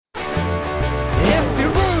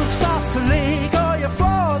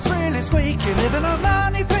in a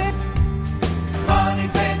money pit. Money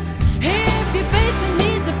pit. If your basement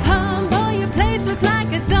needs a pump or your place looks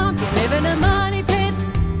like a dump, you live in a money pit.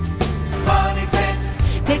 Money pit.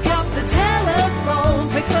 Pick up the telephone,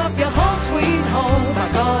 fix up your home sweet home by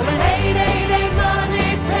calling 888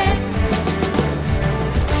 Money Pit.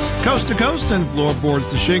 Coast to coast and floorboards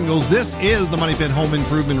to shingles, this is the Money Pit Home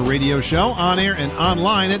Improvement Radio Show, on air and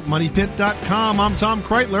online at moneypit.com. I'm Tom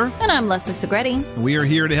Kreitler. And I'm Leslie Segretti. We are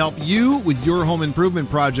here to help you with your home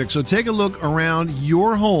improvement project. So take a look around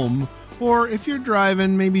your home, or if you're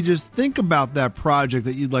driving, maybe just think about that project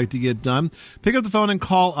that you'd like to get done. Pick up the phone and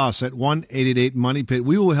call us at 1-888-MONEY-PIT.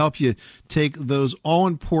 We will help you take those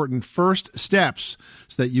all-important first steps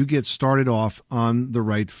so that you get started off on the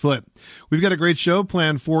right foot. We've got a great show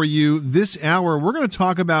planned for you this hour. We're going to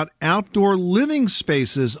talk about outdoor living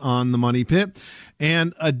spaces on the Money Pit,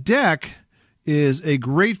 and a deck is a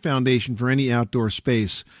great foundation for any outdoor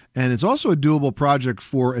space. And it's also a doable project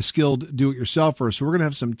for a skilled do-it-yourselfer. So we're going to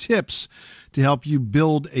have some tips to help you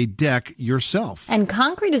build a deck yourself. And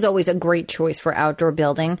concrete is always a great choice for outdoor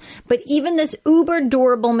building, but even this uber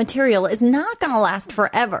durable material is not going to last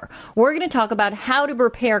forever. We're going to talk about how to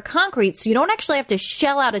repair concrete so you don't actually have to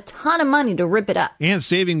shell out a ton of money to rip it up. And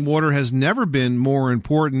saving water has never been more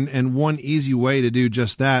important, and one easy way to do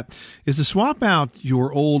just that is to swap out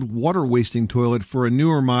your old water-wasting toilet for a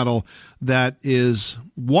newer model that is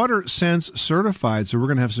WaterSense certified. So we're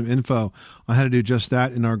going to have some info on how to do just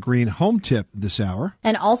that in our green home tip this hour.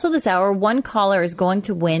 And also this hour, one caller is going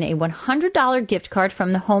to win a $100 gift card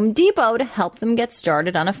from the Home Depot to help them get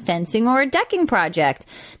started on a fencing or a decking project.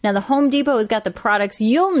 Now, the Home Depot has got the products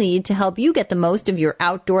you'll need to help you get the most of your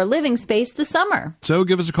outdoor living space this summer. So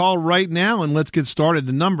give us a call right now and let's get started.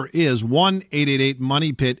 The number is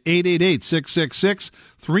 1-888-MONEY-PIT,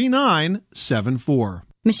 888-666-3974.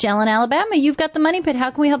 Michelle in Alabama, you've got the Money Pit.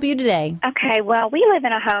 How can we help you today? Okay, well, we live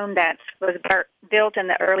in a home that was built in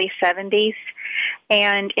the early 70s,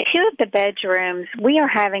 and in two of the bedrooms, we are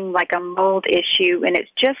having like a mold issue, and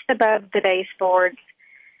it's just above the baseboards,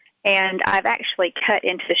 and I've actually cut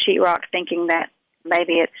into the sheetrock thinking that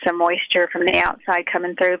maybe it's some moisture from the outside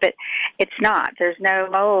coming through, but it's not. There's no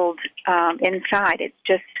mold inside. It's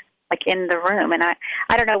just like in the room, and I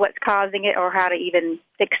don't know what's causing it or how to even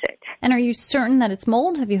fix it. And are you certain that it's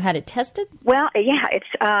mold? Have you had it tested? Well, yeah, it's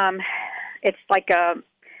like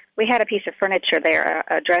we had a piece of furniture there,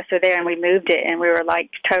 a dresser there, and we moved it, and we were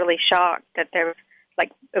like totally shocked that there was like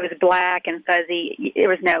it was black and fuzzy. It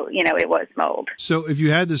was no, it was mold. So if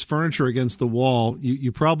you had this furniture against the wall,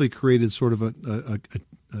 you probably created sort of a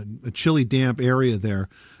chilly, damp area there.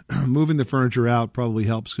 Moving the furniture out probably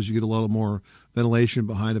helps because you get a little more ventilation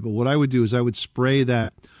behind it. But what I would do is I would spray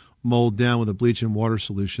that mold down with a bleach and water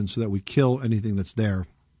solution so that we kill anything that's there.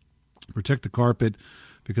 Protect the carpet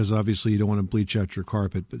because obviously you don't want to bleach out your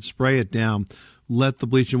carpet, but spray it down. Let the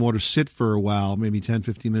bleach and water sit for a while, maybe 10,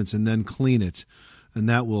 15 minutes, and then clean it. And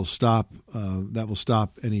that will stop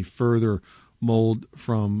any further mold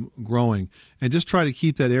from growing, and just try to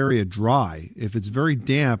keep that area dry. If it's very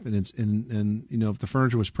damp and if the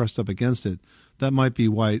furniture was pressed up against it, that might be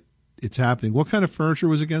why it's happening. What kind of furniture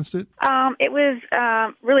was against it? It was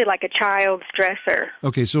really like a child's dresser.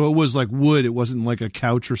 Okay, so it was like wood. It wasn't like a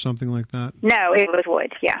couch or something like that? No, it was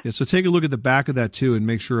wood, yeah. So take a look at the back of that too and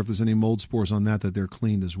make sure if there's any mold spores on that they're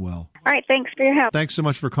cleaned as well. All right, thanks for your help. Thanks so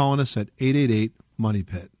much for calling us at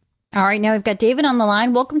 888-MONEY-PIT. All right, now we've got David on the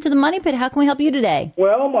line. Welcome to the Money Pit. How can we help you today?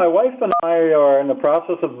 Well, my wife and I are in the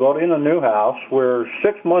process of building a new house. We're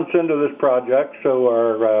 6 months into this project, so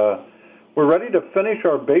we're ready to finish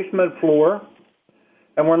our basement floor,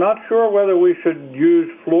 and we're not sure whether we should use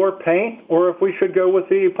floor paint or if we should go with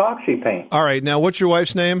the epoxy paint. All right, now what's your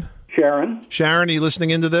wife's name? Sharon. Sharon, are you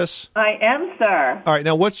listening into this? I am, sir. All right,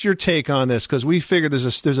 now what's your take on this? Because we figured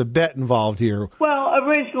there's a bet involved here. Well,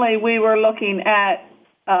 originally we were looking at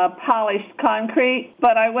polished concrete,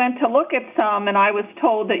 but I went to look at some, and I was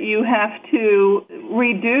told that you have to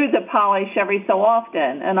redo the polish every so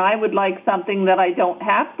often, and I would like something that I don't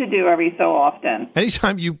have to do every so often.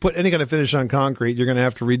 Anytime you put any kind of finish on concrete, you're going to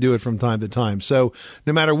have to redo it from time to time. So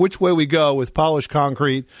no matter which way we go with polished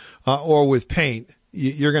concrete or with paint,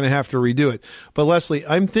 you're going to have to redo it. But Leslie,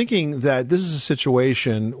 I'm thinking that this is a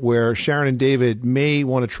situation where Sharon and David may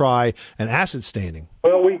want to try an acid staining.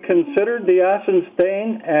 Well, we considered the acid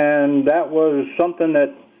stain, and that was something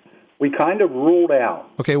that we kind of ruled out.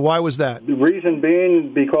 Okay, why was that? The reason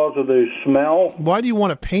being because of the smell. Why do you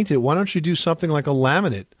want to paint it? Why don't you do something like a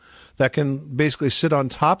laminate that can basically sit on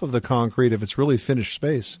top of the concrete if it's really finished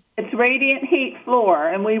space? It's radiant heat floor,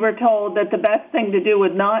 and we were told that the best thing to do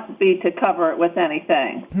would not be to cover it with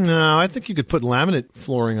anything. No, I think you could put laminate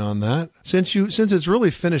flooring on that. Since it's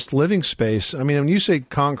really finished living space, I mean, when you say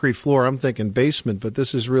concrete floor, I'm thinking basement, but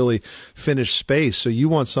this is really finished space, so you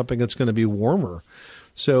want something that's going to be warmer.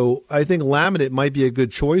 So I think laminate might be a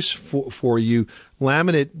good choice for you.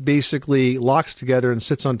 Laminate basically locks together and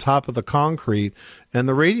sits on top of the concrete, and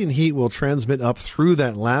the radiant heat will transmit up through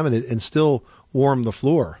that laminate and still warm the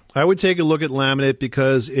floor. I would take a look at laminate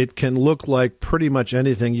because it can look like pretty much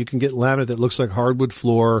anything. You can get laminate that looks like hardwood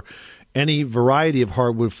floor, any variety of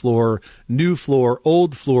hardwood floor, new floor,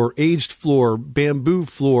 old floor, aged floor, bamboo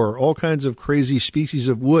floor, all kinds of crazy species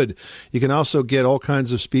of wood. You can also get all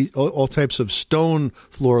kinds of all types of stone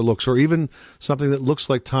floor looks, or even something that looks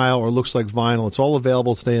like tile or looks like vinyl. It's all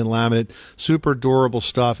available today in laminate. Super durable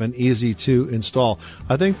stuff and easy to install.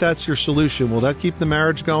 I think that's your solution. Will that keep the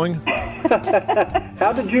marriage going?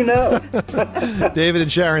 How did you know? David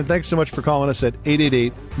and Sharon, thanks so much for calling us at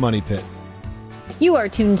 888-MONEY-PIT. You are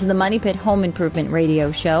tuned to the Money Pit Home Improvement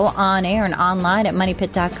Radio Show on air and online at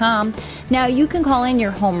MoneyPit.com. Now, you can call in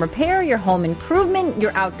your home repair, your home improvement,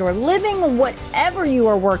 your outdoor living, whatever you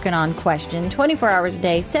are working on question, 24 hours a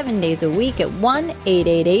day, 7 days a week at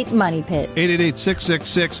 1-888-MONEY-PIT.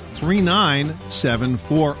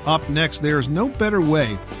 888-666-3974. Up next, there's no better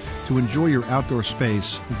way to enjoy your outdoor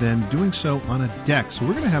space than doing so on a deck. So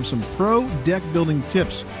we're going to have some pro deck building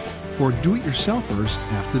tips for do-it-yourselfers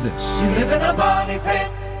after this. You live in a money pit.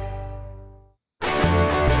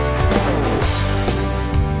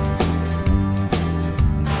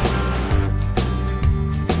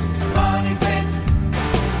 Money pit.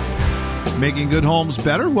 Making good homes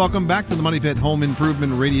better. Welcome back to the Money Pit Home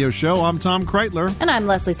Improvement Radio Show. I'm Tom Kreitler. And I'm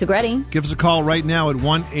Leslie Segretti. Give us a call right now at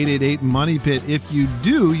 1-888-MONEY-PIT. If you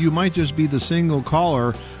do, you might just be the single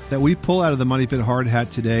caller that we pull out of the Money Pit hard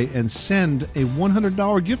hat today and send a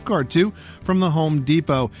 $100 gift card to from the Home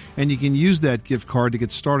Depot. And you can use that gift card to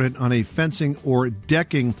get started on a fencing or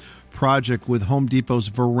decking project with Home Depot's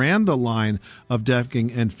Veranda line of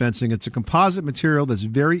decking and fencing. It's a composite material that's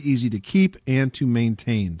very easy to keep and to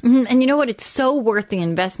maintain. Mm-hmm. And you know what? It's so worth the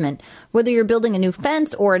investment. Whether you're building a new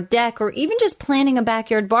fence or a deck or even just planning a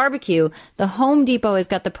backyard barbecue, the Home Depot has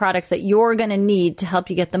got the products that you're going to need to help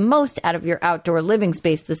you get the most out of your outdoor living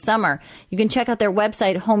space this summer. You can check out their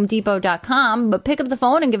website, homedepot.com, but pick up the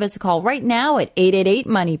phone and give us a call right now at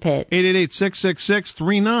 888-MONEY-PIT.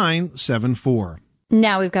 888-666-3974.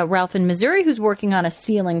 Now we've got Ralph in Missouri who's working on a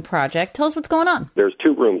ceiling project. Tell us what's going on. There's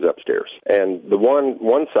 2 rooms upstairs, and the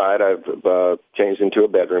one side I've changed into a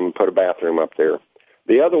bedroom and put a bathroom up there.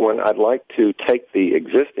 The other one, I'd like to take the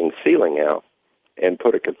existing ceiling out and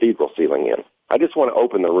put a cathedral ceiling in. I just want to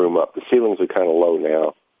open the room up. The ceilings are kind of low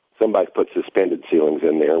now. Somebody's put suspended ceilings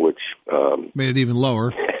in there, which made it even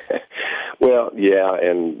lower. Well, yeah,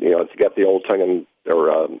 and it's got the old tongue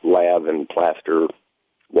or lath and plaster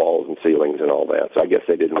walls and ceilings and all that. So I guess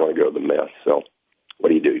they didn't want to go to the mess. So what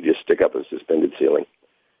do? You just stick up a suspended ceiling.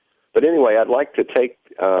 But anyway, I'd like to take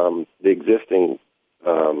the existing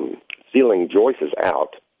ceiling joists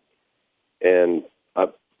out and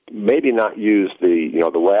maybe not use the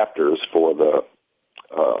rafters for the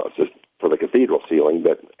cathedral ceiling,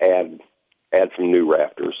 but add some new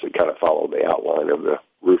rafters to kind of follow the outline of the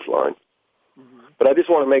roof line. Mm-hmm. But I just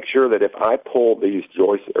want to make sure that if I pull these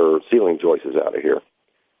joists or ceiling joists out of here,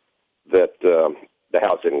 that the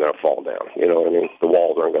house isn't going to fall down. You know what I mean? The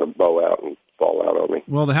walls aren't going to bow out and fall out on me.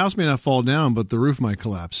 Well, the house may not fall down, but the roof might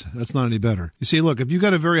collapse. That's not any better. You see, look, if you've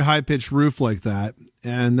got a very high-pitched roof like that,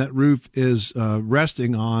 and that roof is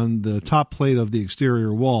resting on the top plate of the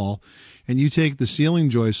exterior wall, and you take the ceiling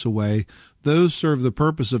joists away, those serve the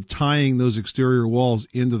purpose of tying those exterior walls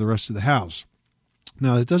into the rest of the house.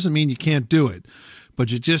 Now, that doesn't mean you can't do it,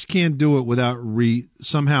 but you just can't do it without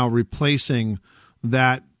somehow replacing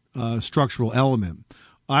that structural element.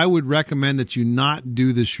 I would recommend that you not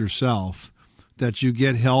do this yourself, that you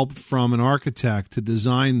get help from an architect to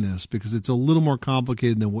design this, because it's a little more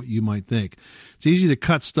complicated than what you might think. It's easy to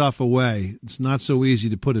cut stuff away. It's not so easy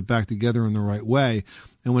to put it back together in the right way.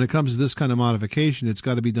 And when it comes to this kind of modification, it's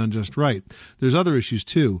got to be done just right. There's other issues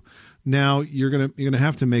too. Now, you're gonna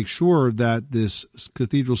have to make sure that this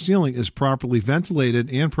cathedral ceiling is properly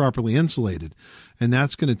ventilated and properly insulated, and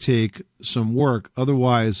that's going to take some work.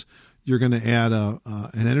 Otherwise, you're going to add an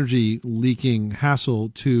energy leaking hassle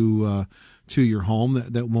to your home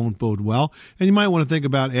that won't bode well. And you might want to think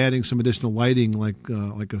about adding some additional lighting,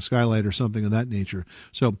 like a skylight or something of that nature.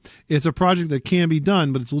 So it's a project that can be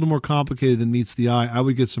done, but it's a little more complicated than meets the eye. I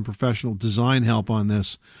would get some professional design help on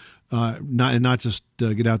this. Not just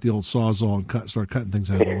get out the old Sawzall and start cutting things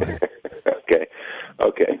out of the way. Okay.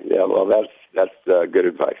 Okay. Yeah. Well, that's good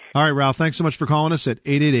advice. All right, Ralph, thanks so much for calling us at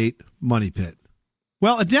 888-MONEY-PIT.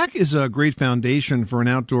 Well, a deck is a great foundation for an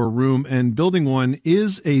outdoor room, and building one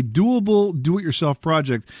is a doable do-it-yourself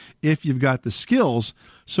project if you've got the skills.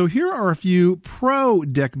 So here are a few pro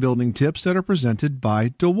deck building tips that are presented by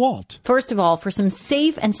DeWalt. First of all, for some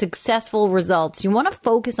safe and successful results, you want to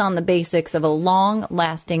focus on the basics of a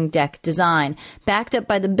long-lasting deck design, backed up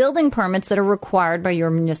by the building permits that are required by your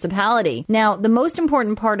municipality. Now, the most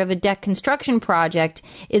important part of a deck construction project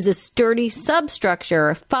is a sturdy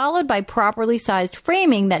substructure, followed by properly sized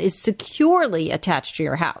framing that is securely attached to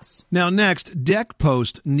your house. Now, next, deck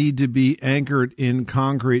posts need to be anchored in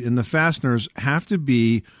concrete, and the fasteners have to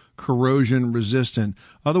be corrosion resistant.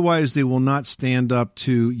 Otherwise, they will not stand up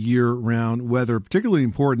to year-round weather, particularly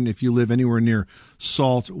important if you live anywhere near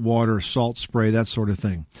salt water, salt spray, that sort of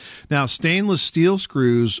thing. Now, stainless steel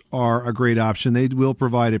screws are a great option. They will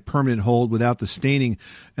provide a permanent hold without the staining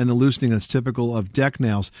and the loosening that's typical of deck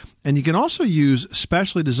nails. And you can also use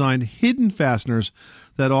specially designed hidden fasteners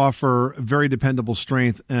that offer very dependable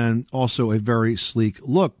strength and also a very sleek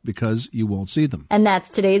look because you won't see them. And that's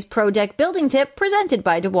today's Pro Deck building tip presented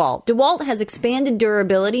by DeWalt. DeWalt has expanded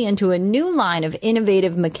durability into a new line of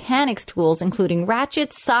innovative mechanics tools, including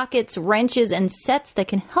ratchets, sockets, wrenches, and sets that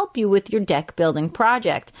can help you with your deck building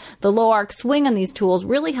project. The low arc swing on these tools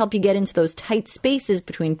really help you get into those tight spaces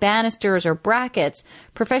between banisters or brackets.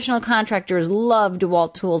 Professional contractors love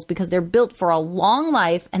DeWalt tools because they're built for a long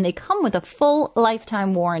life and they come with a full lifetime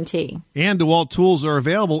warranty. And DeWalt tools are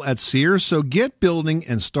available at Sears, so get building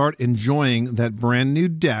and start enjoying that brand new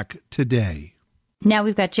deck today. Now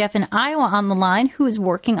we've got Jeff in Iowa on the line who is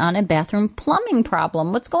working on a bathroom plumbing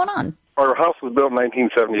problem. What's going on? Our house was built in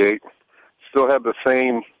 1978. Still had the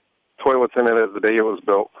same toilets in it as the day it was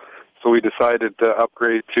built. So we decided to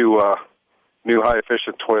upgrade to new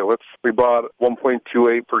high-efficient toilets. We bought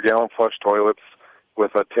 1.28 per gallon flush toilets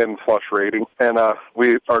with a 10 flush rating. And our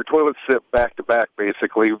toilets sit back-to-back,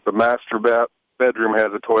 basically. The master bedroom has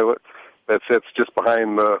a toilet that sits just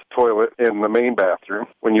behind the toilet in the main bathroom.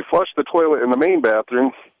 When you flush the toilet in the main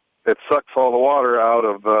bathroom, it sucks all the water out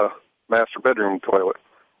of the master bedroom toilet,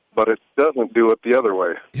 but it doesn't do it the other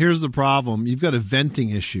way. Here's the problem. You've got a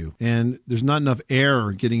venting issue, and there's not enough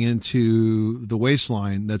air getting into the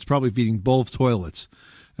waistline that's probably feeding both toilets.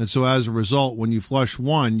 And so as a result, when you flush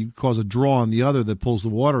one, you cause a draw on the other that pulls the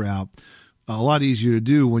water out. A lot easier to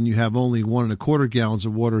do when you have only 1.25 gallons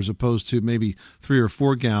of water as opposed to maybe 3 or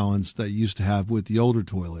 4 gallons that you used to have with the older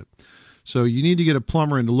toilet. So you need to get a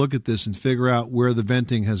plumber in to look at this and figure out where the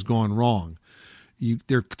venting has gone wrong.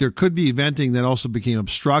 There could be venting that also became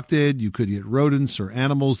obstructed. You could get rodents or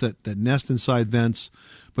animals that nest inside vents,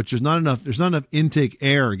 but there's not enough intake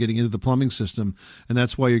air getting into the plumbing system, and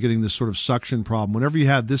that's why you're getting this sort of suction problem. Whenever you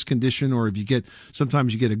have this condition, or if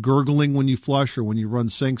sometimes you get a gurgling when you flush or when you run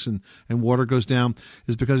sinks and water goes down,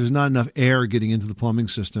 is because there's not enough air getting into the plumbing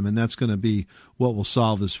system, and that's going to be what will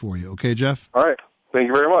solve this for you. Okay, Jeff? All right. Thank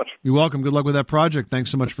you very much. You're welcome. Good luck with that project.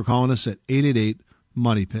 Thanks so much for calling us at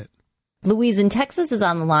 888-MONEY-PIT. Louise in Texas is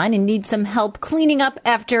on the line and needs some help cleaning up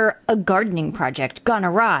after a gardening project gone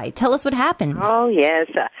awry. Tell us what happened. Oh, yes.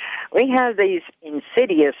 We have these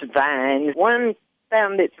insidious vines. One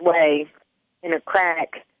found its way in a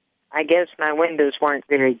crack. I guess my windows weren't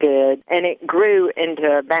very good, and it grew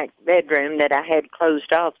into a back bedroom that I had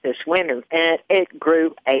closed off this winter, and it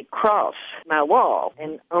grew across my wall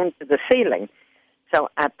and onto the ceiling. So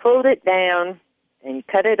I pulled it down and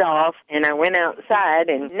cut it off, and I went outside,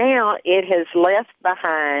 and now it has left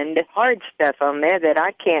behind hard stuff on there that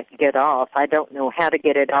I can't get off. I don't know how to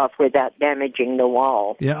get it off without damaging the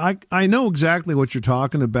wall. Yeah, I know exactly what you're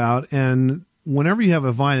talking about, and whenever you have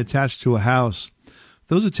a vine attached to a house,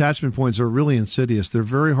 those attachment points are really insidious. They're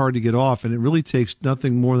very hard to get off, and it really takes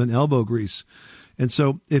nothing more than elbow grease. And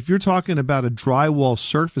so if you're talking about a drywall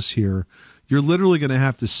surface here, you're literally going to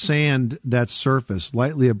have to sand that surface,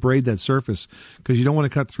 lightly abrade that surface, because you don't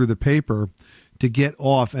want to cut through the paper to get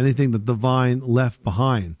off anything that the vine left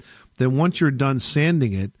behind. Then once you're done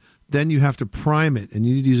sanding it, then you have to prime it. And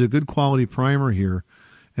you need to use a good quality primer here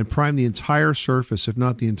and prime the entire surface, if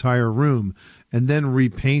not the entire room, and then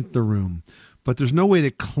repaint the room. But there's no way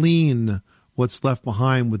to clean what's left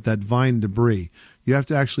behind with that vine debris. You have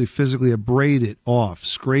to actually physically abrade it off,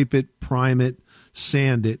 scrape it, prime it,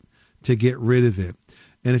 sand it, to get rid of it.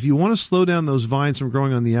 And if you want to slow down those vines from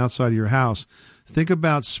growing on the outside of your house, think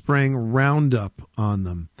about spraying Roundup on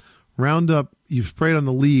them. Roundup, you spray it on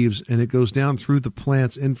the leaves, and it goes down through the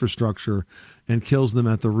plant's infrastructure and kills them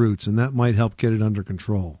at the roots, and that might help get it under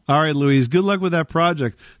control. All right, Louise, good luck with that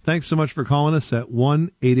project. Thanks so much for calling us at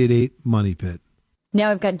 1-888-MONEY-PIT. Now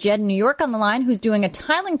we've got Jed in New York on the line who's doing a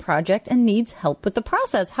tiling project and needs help with the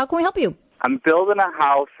process. How can we help you? I'm building a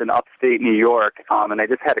house in upstate New York, and I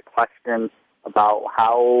just had a question about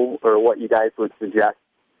how or what you guys would suggest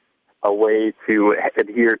a way to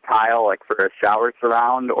adhere tile, like for a shower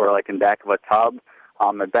surround or like in back of a tub.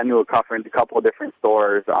 I've been to a couple of different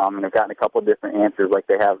stores, and I've gotten a couple of different answers. Like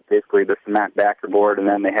they have basically the cement backer board, and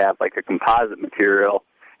then they have like a composite material.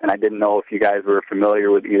 And I didn't know if you guys were familiar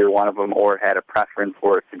with either one of them or had a preference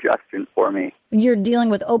or a suggestion for me. You're dealing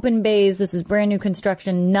with open bays. This is brand new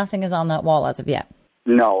construction. Nothing is on that wall as of yet.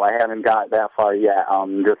 No, I haven't got that far yet.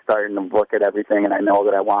 I'm just starting to look at everything, and I know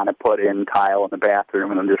that I want to put in tile in the bathroom,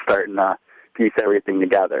 and I'm just starting to piece everything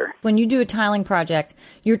together. When you do a tiling project,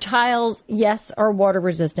 your tiles, yes, are water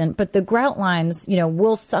resistant, but the grout lines,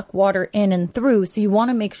 will suck water in and through. So you want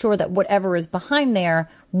to make sure that whatever is behind there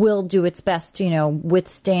will do its best to,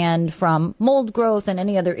 withstand from mold growth and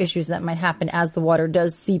any other issues that might happen as the water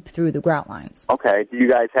does seep through the grout lines. Okay. Do you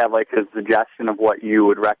guys have like a suggestion of what you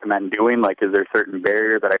would recommend doing? Like, is there a certain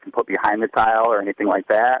barrier that I can put behind the tile or anything like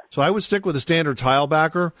that? So I would stick with a standard tile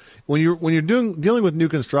backer. When you're dealing with new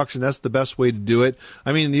construction, that's the best way to do it.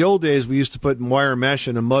 I mean, in the old days, we used to put wire mesh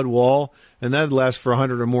in a mud wall, and that'd last for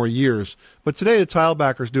 100 or more years. But today, the tile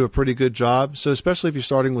backers do a pretty good job. So especially if you're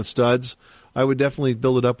starting with studs, I would definitely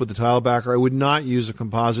build it up with the tile backer. I would not use a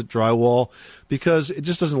composite drywall because it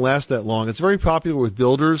just doesn't last that long. It's very popular with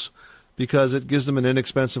builders because it gives them an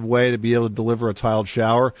inexpensive way to be able to deliver a tiled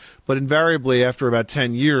shower. But invariably, after about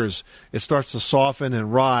 10 years, it starts to soften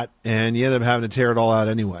and rot, and you end up having to tear it all out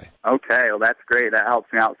anyway. Okay, well, that's great. That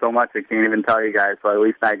helps me out so much. I can't even tell you guys. So at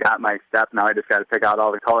least I got my step. Now I just got to pick out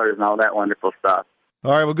all the colors and all that wonderful stuff.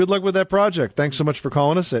 All right, well, good luck with that project. Thanks so much for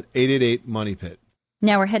calling us at 888-MONEY-PIT.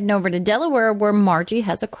 Now we're heading over to Delaware where Margie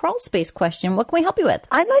has a crawl space question. What can we help you with?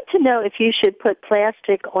 I'd like to know if you should put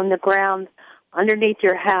plastic on the ground underneath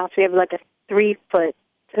your house. We have like a 3-foot,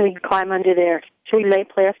 so we can climb under there. Should we lay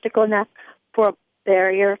plastic on that for a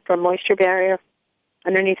barrier, for a moisture barrier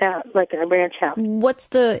underneath like a ranch house?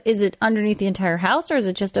 Is it underneath the entire house or is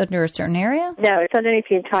it just under a certain area? No, it's underneath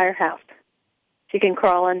the entire house. So you can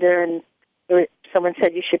crawl under, and someone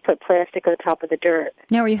said you should put plastic on top of the dirt.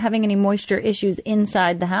 Now, are you having any moisture issues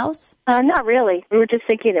inside the house? Not really. We were just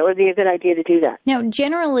thinking it would be a good idea to do that. Now,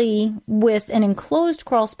 generally, with an enclosed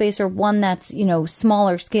crawl space or one that's,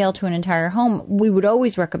 smaller scale to an entire home, we would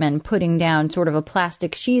always recommend putting down sort of a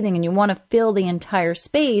plastic sheathing, and you want to fill the entire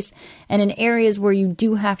space. And in areas where you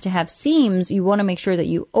do have to have seams, you want to make sure that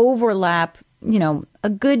you overlap, a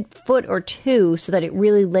good foot or two so that it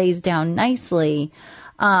really lays down nicely.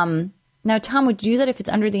 Now, Tom, would you do that if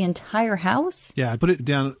it's under the entire house? Yeah, I put it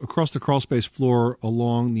down across the crawl space floor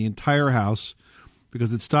along the entire house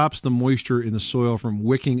because it stops the moisture in the soil from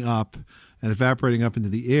wicking up and evaporating up into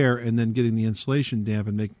the air and then getting the insulation damp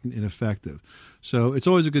and making it ineffective. So it's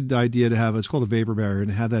always a good idea to have, it's called a vapor barrier,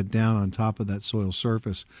 and have that down on top of that soil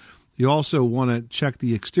surface. You also want to check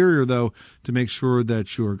the exterior, though, to make sure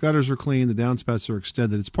that your gutters are clean, the downspouts are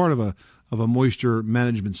extended. It's part of a moisture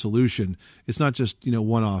management solution. It's not just,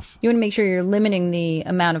 one-off. You want to make sure you're limiting the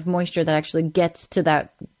amount of moisture that actually gets to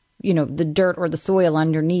that, the dirt or the soil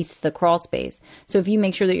underneath the crawl space. So if you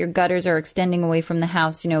make sure that your gutters are extending away from the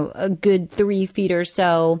house, a good 3 feet or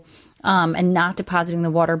so, and not depositing the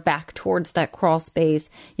water back towards that crawl space,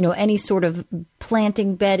 any sort of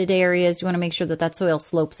planting bedded areas, you want to make sure that soil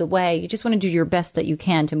slopes away. You just want to do your best that you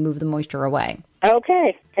can to move the moisture away.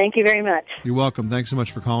 Okay. Thank you very much. You're welcome. Thanks so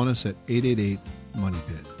much for calling us at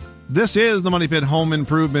 888-MONEY-PIT. This is the Money Pit Home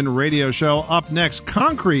Improvement Radio Show. Up next,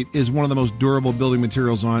 concrete is one of the most durable building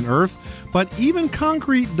materials on earth, but even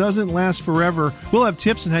concrete doesn't last forever. We'll have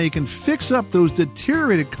tips on how you can fix up those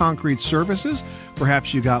deteriorated concrete surfaces.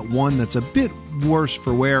 Perhaps you got one that's a bit worse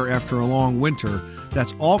for wear after a long winter.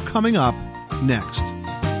 That's all coming up next.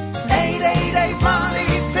 888 Money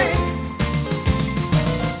Pit.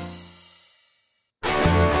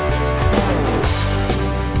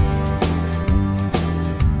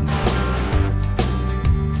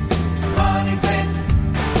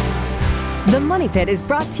 The Money Pit is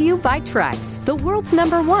brought to you by Trex, the world's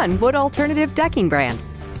 #1 wood alternative decking brand.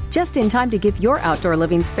 Just in time to give your outdoor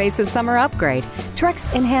living space a summer upgrade,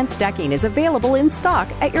 Trex Enhanced Decking is available in stock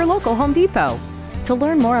at your local Home Depot. To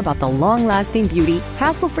learn more about the long-lasting beauty,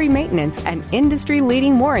 hassle-free maintenance, and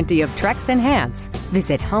industry-leading warranty of Trex Enhance,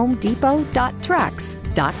 visit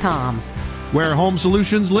homedepot.trex.com. Where home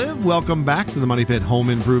solutions live, welcome back to the Money Pit Home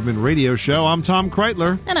Improvement Radio Show. I'm Tom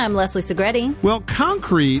Kreitler. And I'm Leslie Segretti. Well,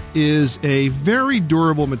 concrete is a very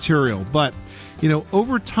durable material, but,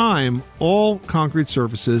 over time, all concrete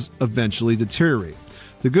surfaces eventually deteriorate.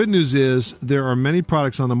 The good news is there are many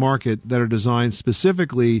products on the market that are designed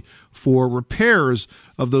specifically for repairs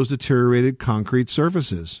of those deteriorated concrete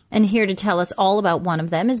surfaces. And here to tell us all about one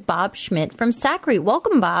of them is Bob Schmidt from Sakrete.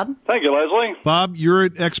 Welcome, Bob. Thank you, Leslie. Bob, you're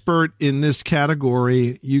an expert in this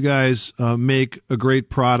category. You guys make a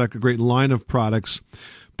great product, a great line of products.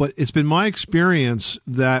 But it's been my experience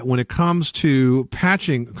that when it comes to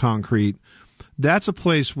patching concrete, that's a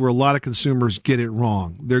place where a lot of consumers get it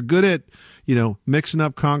wrong. They're good at, mixing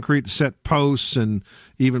up concrete to set posts and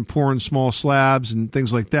even pouring small slabs and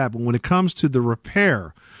things like that. But when it comes to the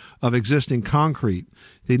repair of existing concrete,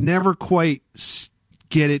 they never quite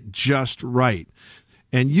get it just right.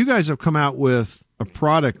 And you guys have come out with a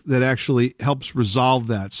product that actually helps resolve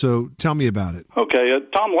that. So tell me about it. Okay.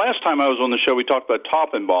 Tom, last time I was on the show, we talked about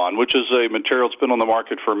Top and Bond, which is a material that's been on the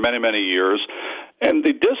market for many, many years. And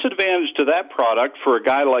the disadvantage to that product for a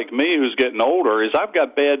guy like me who's getting older is I've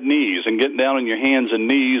got bad knees, and getting down on your hands and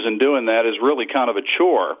knees and doing that is really kind of a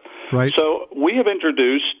chore. Right. So we have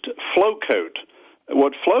introduced Flow Coat.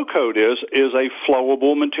 What Flow Coat is a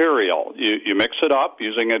flowable material. You mix it up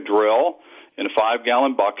using a drill in a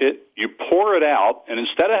 5-gallon bucket. You pour it out, and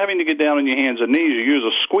instead of having to get down on your hands and knees, you use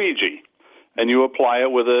a squeegee. And you apply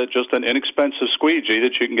it with just an inexpensive squeegee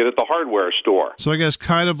that you can get at the hardware store. So I guess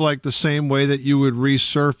kind of like the same way that you would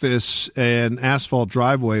resurface an asphalt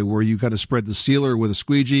driveway where you kind of spread the sealer with a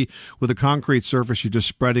squeegee. With a concrete surface, you're just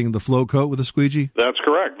spreading the Flow Coat with a squeegee? That's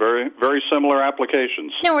correct. Very, very similar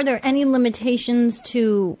applications. Now, are there any limitations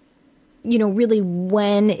to, really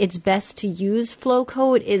when it's best to use Flow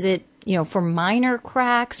Coat? Is it, for minor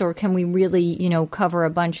cracks, or can we really, cover a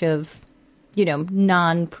bunch of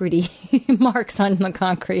non-pretty marks on the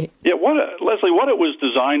concrete? Yeah, Leslie, what it was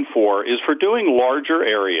designed for is for doing larger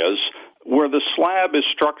areas where the slab is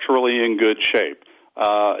structurally in good shape.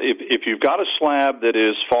 If you've got a slab that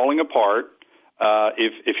is falling apart,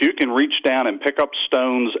 if you can reach down and pick up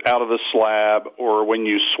stones out of the slab, or when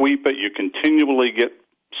you sweep it, you continually get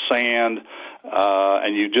sand,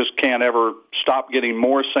 and you just can't ever stop getting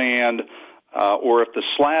more sand, or if the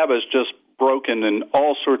slab is just broken in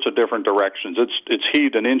all sorts of different directions. It's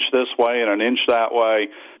heaved an inch this way and an inch that way.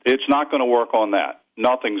 It's not going to work on that.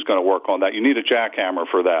 Nothing's going to work on that. You need a jackhammer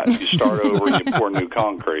for that. You start over and you pour new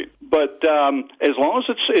concrete. But as long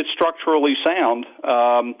as it's structurally sound,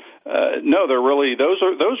 no, those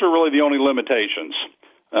are really the only limitations.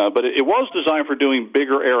 But it was designed for doing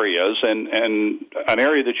bigger areas, and an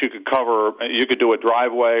area that you could cover. You could do a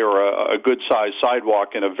driveway or a good-sized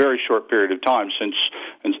sidewalk in a very short period of time, since,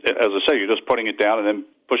 as I say, you're just putting it down and then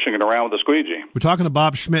pushing it around with a squeegee. We're talking to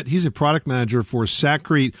Bob Schmidt. He's a product manager for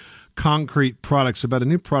Sakrete Concrete Products, about a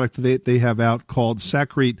new product that they have out called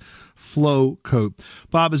Sakrete Flow Coat.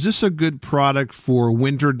 Bob, is this a good product for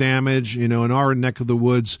winter damage? In our neck of the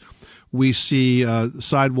woods, we see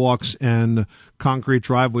sidewalks and concrete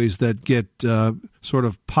driveways that get sort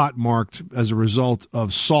of pot-marked as a result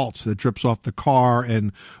of salt that drips off the car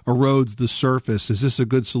and erodes the surface. Is this a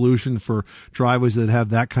good solution for driveways that have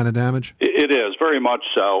that kind of damage? It is, very much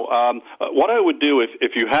so. What I would do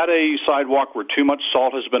if you had a sidewalk where too much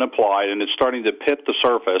salt has been applied and it's starting to pit the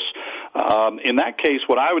surface, in that case,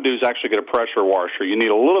 what I would do is actually get a pressure washer. You need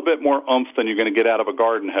a little bit more oomph than you're going to get out of a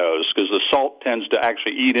garden hose, because the salt tends to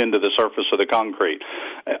actually eat into the surface of the concrete.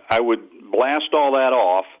 I would blast all that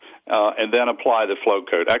off, and then apply the Flow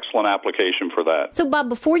Coat. Excellent application for that. So, Bob,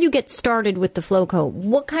 before you get started with the Flow Coat,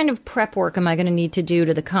 what kind of prep work am I going to need to do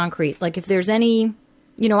to the concrete? Like, if there's any,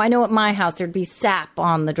 I know at my house there'd be sap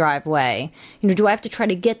on the driveway. Do I have to try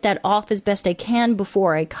to get that off as best I can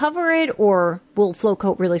before I cover it, or will Flow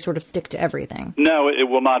Coat really sort of stick to everything? No, it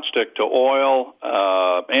will not stick to oil,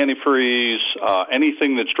 antifreeze,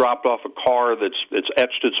 anything that's dropped off a car that's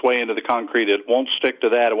etched its way into the concrete. It won't stick to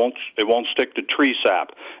that. It won't stick to tree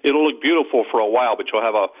sap. It'll look beautiful for a while, but you'll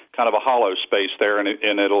have a kind of a hollow space there, and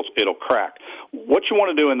it'll crack. What you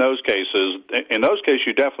want to do in those cases,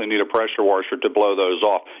 you definitely need a pressure washer to blow those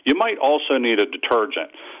off. You might also need a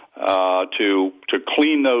detergent to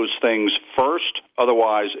clean those things first.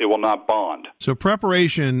 Otherwise, it will not bond. So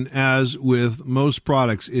preparation, as with most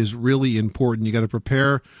products, is really important. You got to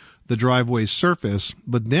prepare the driveway surface,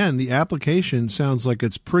 but then the application sounds like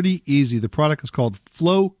it's pretty easy. The product is called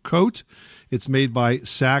Flow Coat. It's made by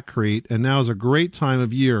Sakrete, and now is a great time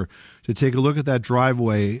of year to take a look at that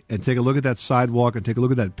driveway and take a look at that sidewalk and take a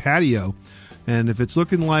look at that patio. And if it's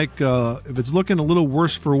looking a little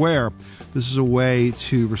worse for wear, this is a way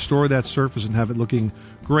to restore that surface and have it looking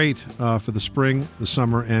great for the spring, the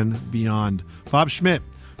summer, and beyond. Bob Schmidt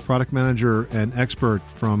product manager and expert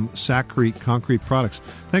from Sackcrete Concrete Products.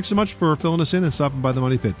 Thanks so much for filling us in and stopping by the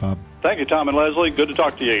Money Pit, Bob. Thank you, Tom and Leslie. Good to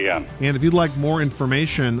talk to you again. And if you'd like more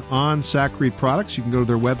information on Sackcrete products, you can go to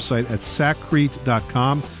their website at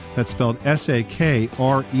sackcrete.com. That's spelled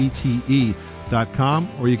SAKRETE.com.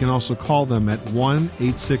 Or you can also call them at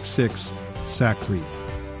 1-866-SACCRETE.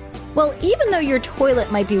 Well, even though your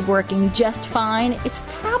toilet might be working just fine, it's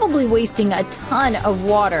probably wasting a ton of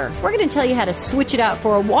water. We're going to tell you how to switch it out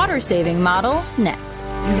for a water-saving model next.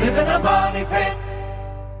 You live in a money pit.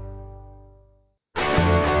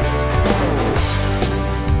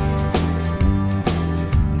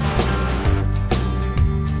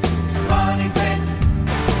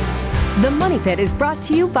 The Money Pit is brought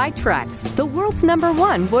to you by Trex, the world's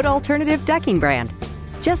 #1 wood alternative decking brand.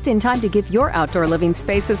 Just in time to give your outdoor living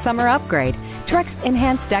space a summer upgrade, Trex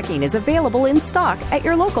Enhanced Decking is available in stock at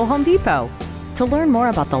your local Home Depot. To learn more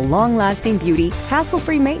about the long-lasting beauty,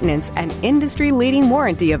 hassle-free maintenance, and industry-leading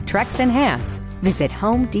warranty of Trex Enhance, visit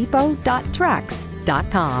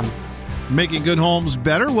homedepot.trex.com. Making good homes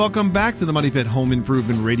better. Welcome back to the Money Pit Home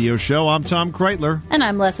Improvement Radio Show. I'm Tom Kreitler. And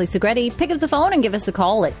I'm Leslie Segretti. Pick up the phone and give us a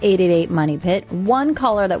call at 888-MONEY-PIT. One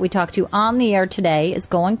caller that we talked to on the air today is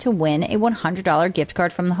going to win a $100 gift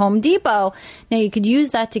card from the Home Depot. Now, you could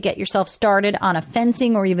use that to get yourself started on a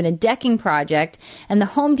fencing or even a decking project. And the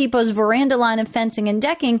Home Depot's veranda line of fencing and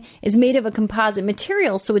decking is made of a composite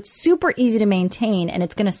material, so it's super easy to maintain, and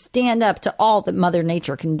it's going to stand up to all that Mother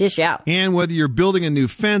Nature can dish out. And whether you're building a new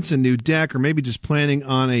fence, a new deck, or maybe just planning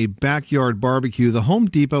on a backyard barbecue, the Home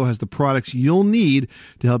Depot has the products you'll need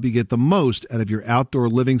to help you get the most out of your outdoor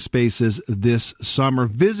living spaces this summer.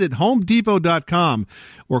 Visit homedepot.com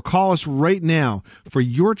or call us right now for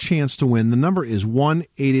your chance to win. The number is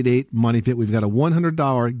 1-888-MONEY-PIT. We've got a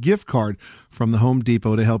 $100 gift card from the Home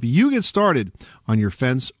Depot to help you get started on your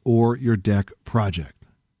fence or your deck project.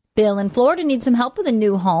 Bill in Florida needs some help with a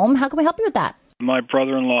new home. How can we help you with that? My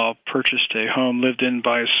brother-in-law purchased a home, lived in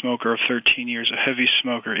by a smoker of 13 years, a heavy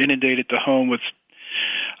smoker, inundated the home with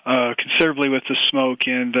considerably with the smoke,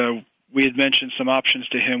 and we had mentioned some options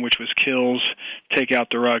to him, which was kills, take out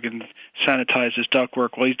the rug, and sanitize his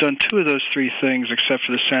ductwork. Well, he's done 2 of those 3 things, except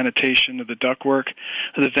for the sanitation of the ductwork,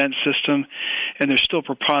 of the vent system, and there's still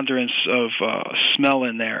preponderance of smell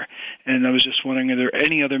in there. And I was just wondering, are there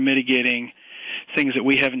any other mitigating things that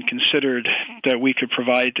we haven't considered that we could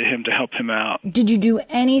provide to him to help him out? Did you do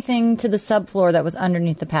anything to the subfloor that was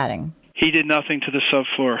underneath the padding? He did nothing to the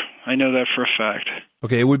subfloor. I know that for a fact.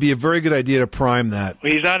 Okay, it would be a very good idea to prime that.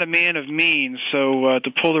 Well, he's not a man of means, so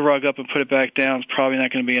to pull the rug up and put it back down is probably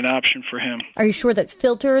not going to be an option for him. Are you sure that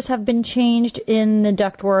filters have been changed in the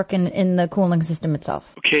ductwork and in the cooling system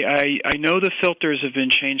itself? Okay, I know the filters have been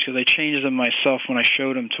changed because I changed them myself when I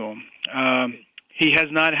showed them to him. He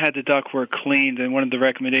has not had the ductwork cleaned, and one of the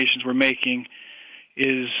recommendations we're making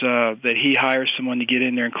is that he hire someone to get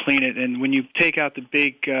in there and clean it. And when you take out the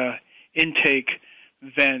big intake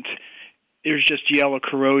vent, there's just yellow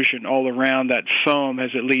corrosion all around that foam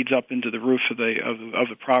as it leads up into the roof of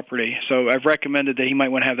the property. So I've recommended that he might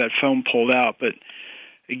want to have that foam pulled out, but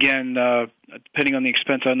again, depending on the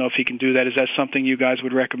expense, I don't know if he can do that. Is that something you guys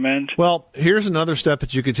would recommend? Well, here's another step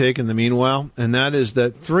that you could take in the meanwhile, and that is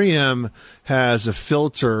that 3M has a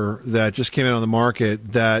filter that just came out on the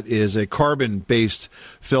market that is a carbon-based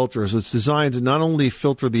filter. So it's designed to not only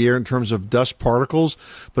filter the air in terms of dust particles,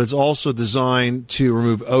 but it's also designed to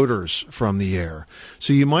remove odors from the air.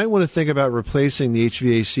 So you might want to think about replacing the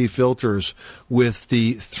HVAC filters with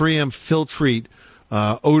the 3M Filtrete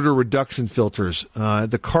odor reduction filters.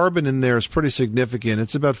 The carbon in there is pretty significant.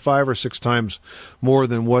 It's about 5 or 6 times more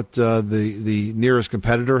than what the nearest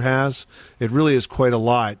competitor has. It really is quite a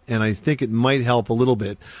lot, and I think it might help a little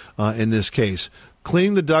bit in this case.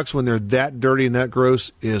 Cleaning the ducts when they're that dirty and that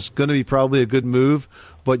gross is going to be probably a good move,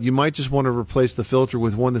 but you might just want to replace the filter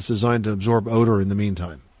with one that's designed to absorb odor in the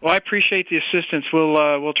meantime. Well, I appreciate the assistance.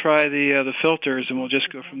 We'll try the filters, and we'll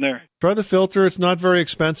just go from there. Try the filter. It's not very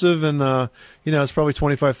expensive, and it's probably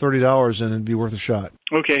 $25, $30, and it'd be worth a shot.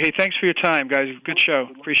 Okay. Hey, thanks for your time, guys. Good show.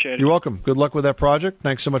 Appreciate it. You're welcome. Good luck with that project.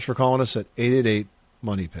 Thanks so much for calling us at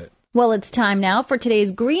 888-MONEY-PIT. Well, it's time now for today's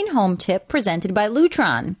Green Home Tip presented by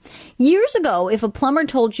Lutron. Years ago, if a plumber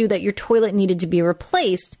told you that your toilet needed to be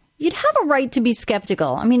replaced, you'd have a right to be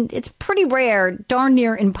skeptical. I mean, it's pretty rare, darn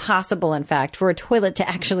near impossible, in fact, for a toilet to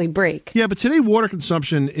actually break. Yeah, but today water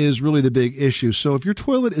consumption is really the big issue. So if your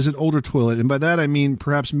toilet is an older toilet, and by that I mean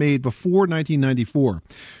perhaps made before 1994,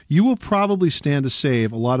 you will probably stand to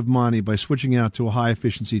save a lot of money by switching out to a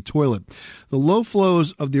high-efficiency toilet. The low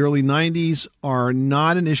flows of the early 90s are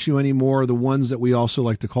not an issue anymore, the ones that we also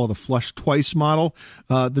like to call the flush twice model.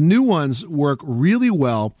 The new ones work really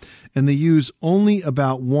well, and they use only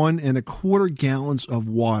about 1 1/4 gallons of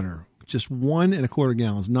water. Just 1 1/4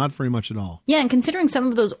 gallons, not very much at all. Yeah, and considering some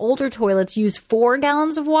of those older toilets use 4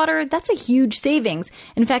 gallons of water, that's a huge savings.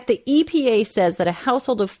 In fact, the EPA says that a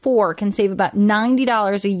household of 4 can save about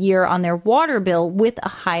 $90 a year on their water bill with a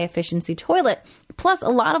high-efficiency toilet. Plus, a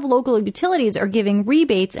lot of local utilities are giving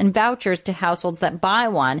rebates and vouchers to households that buy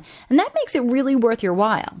one, and that makes it really worth your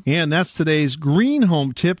while. And that's today's Green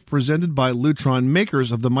Home Tip presented by Lutron,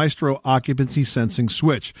 makers of the Maestro Occupancy Sensing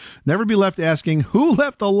Switch. Never be left asking, who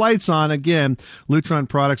left the lights on again? Lutron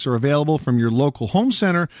products are available from your local home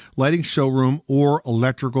center, lighting showroom, or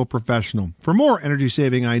electrical professional. For more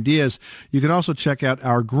energy-saving ideas, you can also check out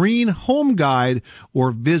our Green Home Guide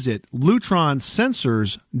or visit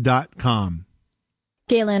lutronsensors.com.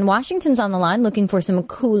 Gayla in Washington's on the line looking for some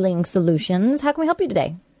cooling solutions. How can we help you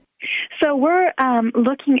today? So we're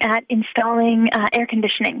looking at installing air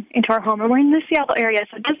conditioning into our home. And we're in the Seattle area,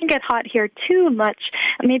 so it doesn't get hot here too much,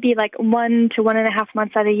 maybe like 1 to 1.5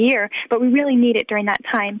 months out of the year, but we really need it during that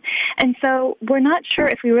time. And so we're not sure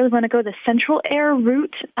if we really want to go the central air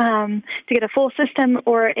route to get a full system,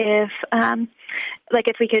 or if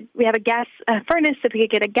we have a gas furnace, if we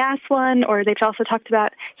could get a gas one, or they've also talked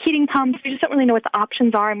about heating pumps. We just don't really know what the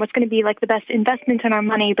options are and what's going to be like the best investment in our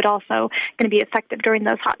money, but also going to be effective during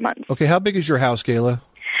those hot months. Okay, how big is your house, Gayla?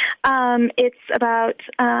 It's about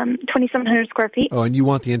 2,700 square feet. Oh, and you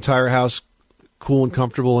want the entire house cool and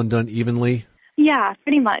comfortable and done evenly? Yeah,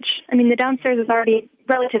 pretty much. I mean, the downstairs is already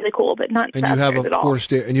relatively cool, but not and you have at all.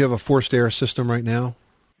 And you have a forced air system right now?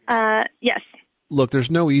 Yes. Look,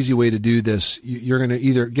 there's no easy way to do this. You're going to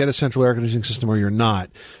either get a central air conditioning system or you're not.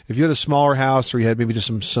 If you had a smaller house or you had maybe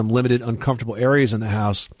just some limited uncomfortable areas in the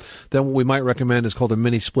house, then what we might recommend is called a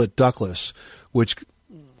mini split ductless, which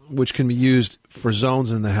can be used for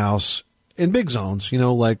zones in the house, in big zones,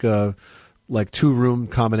 like 2-room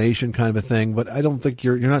combination kind of a thing. But I don't think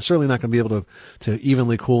you're certainly not going to be able to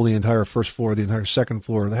evenly cool the entire first floor, the entire second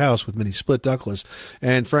floor of the house with mini split ductless.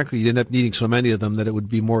 And frankly, you'd end up needing so many of them that it would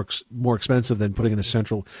be more expensive than putting in a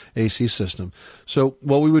central AC system. So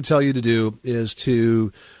what we would tell you to do is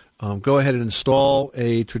to go ahead and install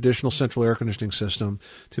a traditional central air conditioning system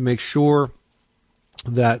to make sure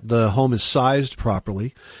that the home is sized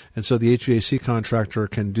properly, and so the HVAC contractor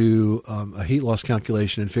can do a heat loss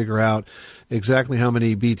calculation and figure out exactly how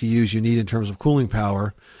many BTUs you need in terms of cooling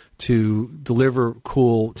power to deliver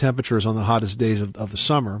cool temperatures on the hottest days of the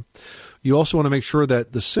summer. You also want to make sure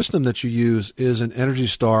that the system that you use is an Energy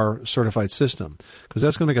Star certified system, because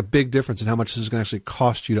that's going to make a big difference in how much this is going to actually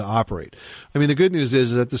cost you to operate. I mean, the good news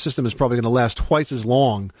is that the system is probably going to last twice as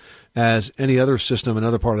long as any other system in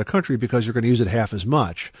another part of the country because you're going to use it half as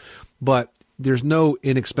much. But there's no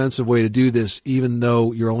inexpensive way to do this, even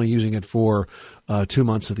though you're only using it for 2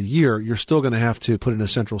 months of the year. You're still going to have to put in a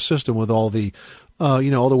central system with all the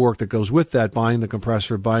all the work that goes with that, buying the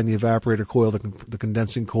compressor, buying the evaporator coil, the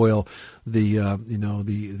condensing coil, the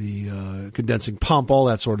condensing pump, all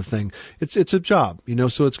that sort of thing. It's a job,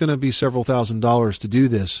 so it's going to be several $1,000s to do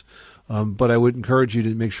this. But I would encourage you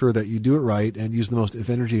to make sure that you do it right and use the most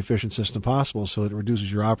energy efficient system possible so that it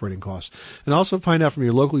reduces your operating costs. And also find out from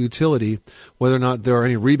your local utility whether or not there are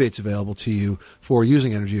any rebates available to you for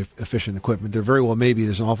using energy efficient equipment. There very well may be.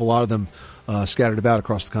 There's an awful lot of them scattered about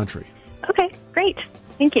across the country. Okay, great.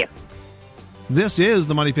 Thank you. This is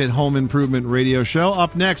the Money Pit Home Improvement Radio Show.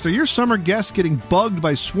 Up next, are your summer guests getting bugged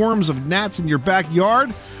by swarms of gnats in your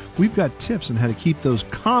backyard? We've got tips on how to keep those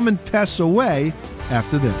common pests away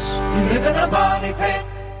after this. You live in a money pit.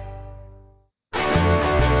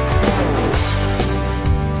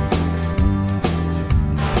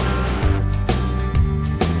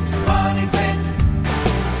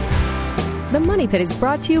 The Money Pit is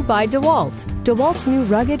brought to you by DeWalt. DeWalt's new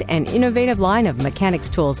rugged and innovative line of mechanics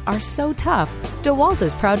tools are so tough, DeWalt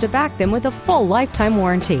is proud to back them with a full lifetime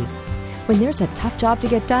warranty. When there's a tough job to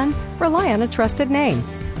get done, rely on a trusted name.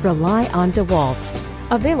 Rely on DeWalt.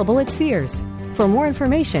 Available at Sears. For more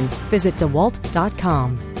information, visit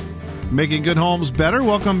DeWalt.com. Making good homes better.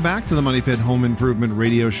 Welcome back to the Money Pit Home Improvement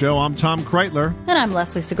Radio Show. I'm Tom Kreitler. And I'm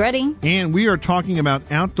Leslie Segretti. And we are talking about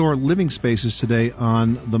outdoor living spaces today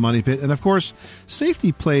on the Money Pit. And of course,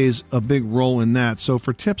 safety plays a big role in that. So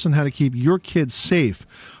for tips on how to keep your kids safe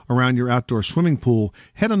around your outdoor swimming pool,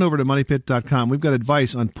 head on over to moneypit.com. We've got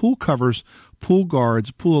advice on pool covers, pool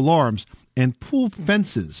guards, pool alarms, and pool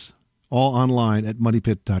fences. all online at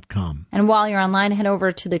moneypit.com. And while you're online, head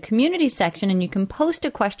over to the community section and you can post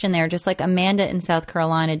a question there, just like Amanda in South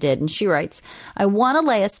Carolina did. And she writes, I want to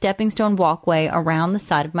lay a stepping stone walkway around the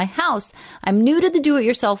side of my house. I'm new to the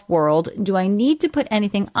do-it-yourself world. Do I need to put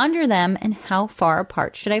anything under them, and how far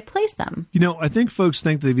apart should I place them? You know, I think folks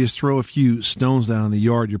think that if you just throw a few stones down in the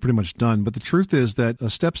yard, you're pretty much done. But the truth is that a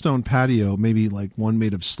stepstone patio, maybe like one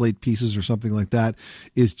made of slate pieces or something like that,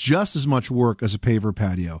 is just as much work as a paver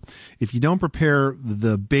patio. If you don't prepare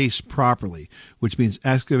the base properly, which means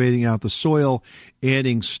excavating out the soil,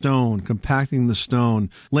 adding stone, compacting the stone,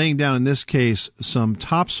 laying down, in this case, some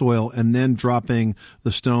topsoil, and then dropping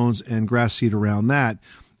the stones and grass seed around that,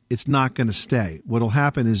 it's not going to stay. What'll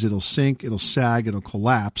happen is it'll sink, it'll sag, it'll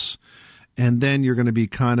collapse. And then you're going to be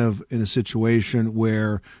kind of in a situation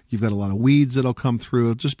where you've got a lot of weeds that'll come through.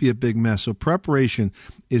 It'll just be a big mess. So preparation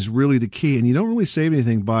is really the key. And you don't really save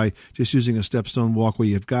anything by just using a stepstone walkway.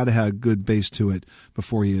 You've got to have a good base to it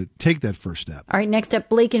before you take that first step. All right, next up,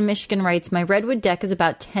 Blake in Michigan writes, my redwood deck is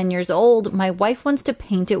about 10 years old. My wife wants to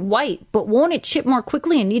paint it white, but won't it chip more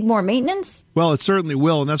quickly and need more maintenance? Well, it certainly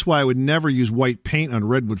will, and that's why I would never use white paint on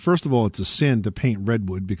redwood. First of all, it's a sin to paint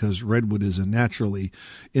redwood because redwood is a naturally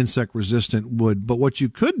insect-resistant wood. But what you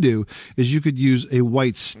could do is you could use a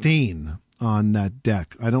white stain on that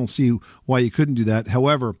deck. I don't see why you couldn't do that.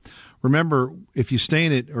 However, remember, if you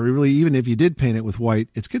stain it, or really even if you did paint it with white,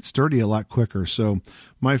 it gets dirty a lot quicker. So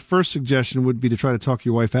my first suggestion would be to try to talk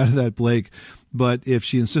your wife out of that, Blake. But if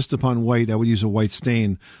she insists upon white, I would use a white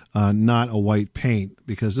stain, not a white paint,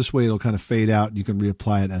 because this way it'll kind of fade out and you can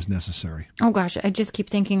reapply it as necessary. Oh, gosh, I just keep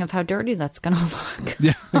thinking of how dirty that's going to look.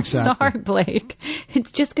 Yeah, exactly. I'm sorry, Blake.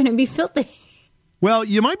 It's just going to be filthy. Well,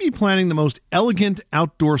 you might be planning the most elegant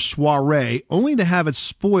outdoor soiree only to have it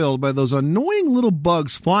spoiled by those annoying little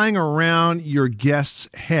bugs flying around your guests'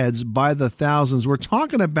 heads by the thousands. We're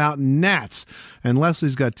talking about gnats, and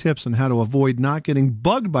Leslie's got tips on how to avoid not getting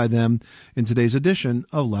bugged by them in today's edition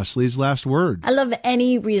of Leslie's Last Word. I love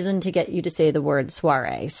any reason to get you to say the word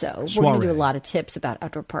soiree, so we're going to do a lot of tips about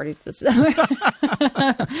outdoor parties this summer.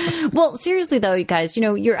 Well, seriously though, you guys, you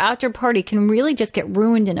know, your outdoor party can really just get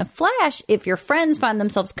ruined in a flash if your friends find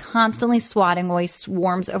themselves constantly swatting away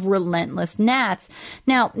swarms of relentless gnats.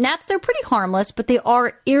 Now, gnats, they're pretty harmless, but they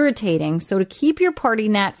are irritating. So to keep your party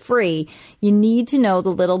gnat free, you need to know the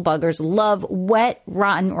little buggers love wet,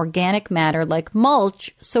 rotten organic matter like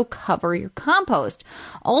mulch, so cover your compost.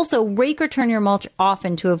 Also, rake or turn your mulch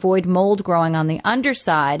often to avoid mold growing on the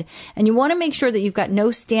underside. And you want to make sure that you've got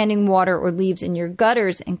no standing water or leaves in your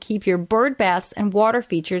gutters, and keep your bird baths and water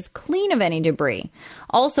features clean of any debris.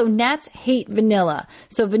 Also, gnats hate vanilla.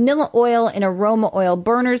 So vanilla oil and aroma oil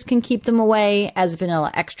burners can keep them away, as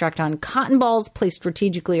vanilla extract on cotton balls placed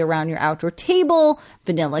strategically around your outdoor table,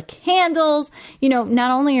 vanilla candles. You know, not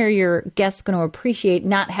only are your guests going to appreciate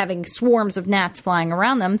not having swarms of gnats flying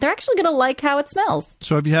around them, they're actually going to like how it smells.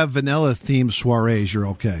 So if you have vanilla-themed soirees, you're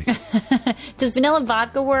okay. Does vanilla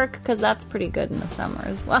vodka work? Because that's pretty good in the summer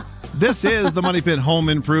as well. This is the Money Pit Home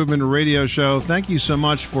Improvement Radio Show. Thank you so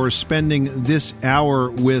much for spending this hour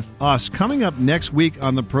with us. Coming up next week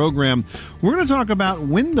on the program, we're going to talk about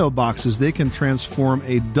window boxes. They can transform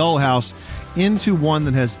a dull house into one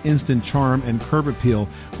that has instant charm and curb appeal.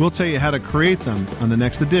 We'll tell you how to create them on the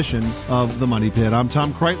next edition of The Money Pit. I'm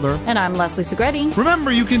Tom Kreitler. And I'm Leslie Segretti.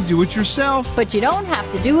 Remember, you can do it yourself, but you don't have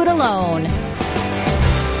to do it alone.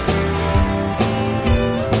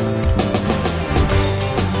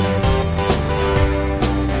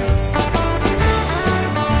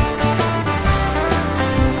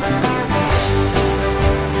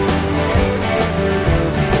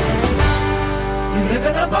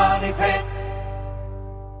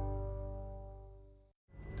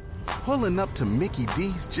 Pulling up to Mickey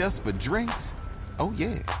D's just for drinks? Oh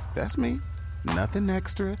yeah, that's me. Nothing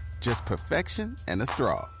extra, just perfection and a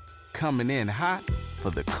straw. Coming in hot for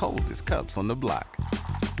the coldest cups on the block.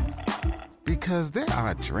 Because there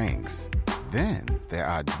are drinks. Then there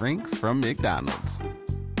are drinks from McDonald's.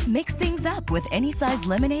 Mix things up with any size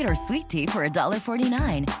lemonade or sweet tea for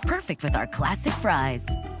 $1.49. Perfect with our classic fries.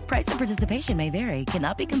 Price and participation may vary.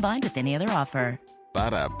 Cannot be combined with any other offer.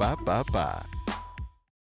 Ba-da-ba-ba-ba.